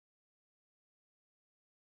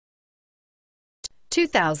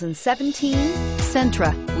2017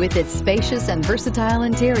 Sentra. With its spacious and versatile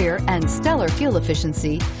interior and stellar fuel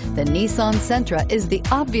efficiency, the Nissan Sentra is the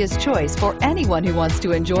obvious choice for anyone who wants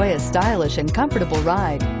to enjoy a stylish and comfortable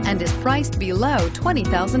ride and is priced below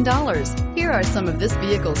 $20,000. Here are some of this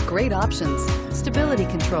vehicle's great options: stability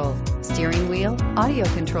control, steering wheel audio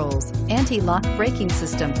controls, anti-lock braking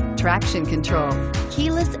system, traction control,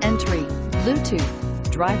 keyless entry,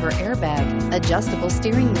 Bluetooth, driver airbag, adjustable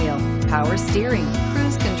steering wheel, power steering,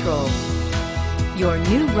 cruise control. Your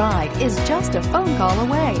new ride is just a phone call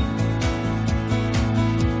away.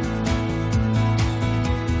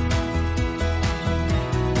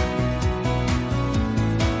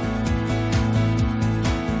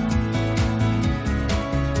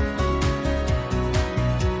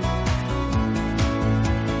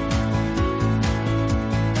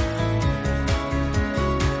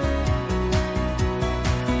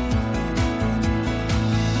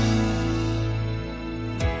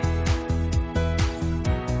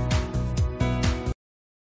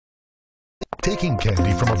 Taking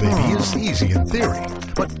candy from a baby is easy in theory,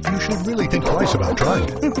 but you should really think twice about trying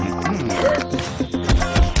it.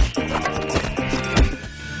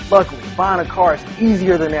 Luckily, buying a car is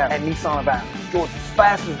easier than ever at Nissan of Athens, Georgia's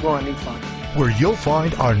fastest growing Nissan, where you'll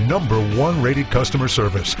find our #1 rated customer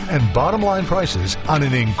service and bottom line prices on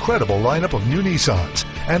an incredible lineup of new Nissans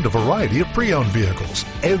and a variety of pre-owned vehicles.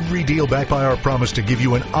 Every deal backed by our promise to give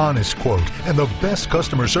you an honest quote and the best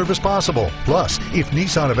customer service possible. Plus, if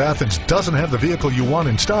Nissan of Athens doesn't have the vehicle you want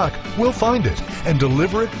in stock, we'll find it and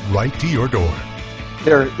deliver it right to your door.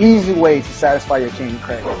 There are easy ways to satisfy your change of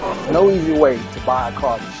credit. No easy way to buy a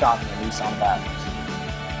car from shopping at Nissan of Athens.